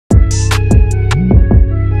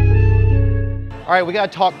All right, we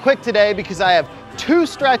gotta talk quick today because I have 2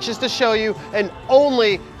 stretches to show you and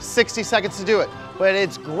only 60 seconds to do it. But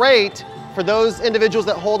it's great for those individuals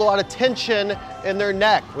that hold a lot of tension in their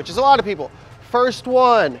neck, which is a lot of people. First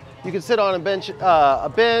one, you can sit on a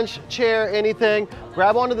bench, chair, anything.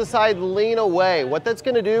 Grab onto the side, lean away. What that's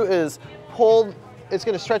gonna do is it's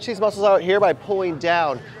gonna stretch these muscles out here by pulling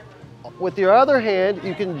down. With your other hand,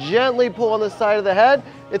 you can gently pull on the side of the head.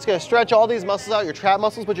 It's gonna stretch all these muscles out, your trap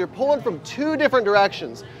muscles, but you're pulling from 2 different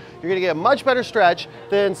directions. You're gonna get a much better stretch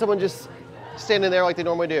than someone just standing there like they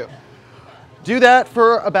normally do. Do that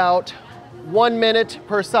for about 1 minute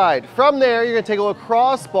per side. From there, you're gonna take a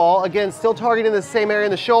lacrosse ball, again, still targeting the same area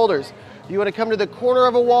in the shoulders. You wanna come to the corner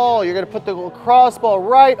of a wall, you're gonna put the lacrosse ball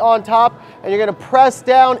right on top, and you're gonna press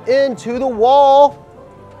down into the wall.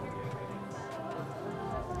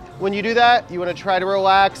 When you do that, you wanna try to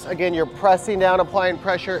relax. Again, you're pressing down, applying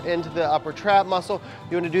pressure into the upper trap muscle.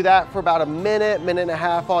 You wanna do that for about a minute, minute and a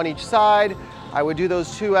half on each side. I would do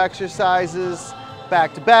those 2 exercises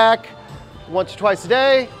back to back, once or twice a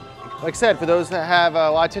day. Like I said, for those that have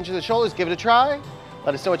a lot of tension in the shoulders, give it a try.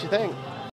 Let us know what you think.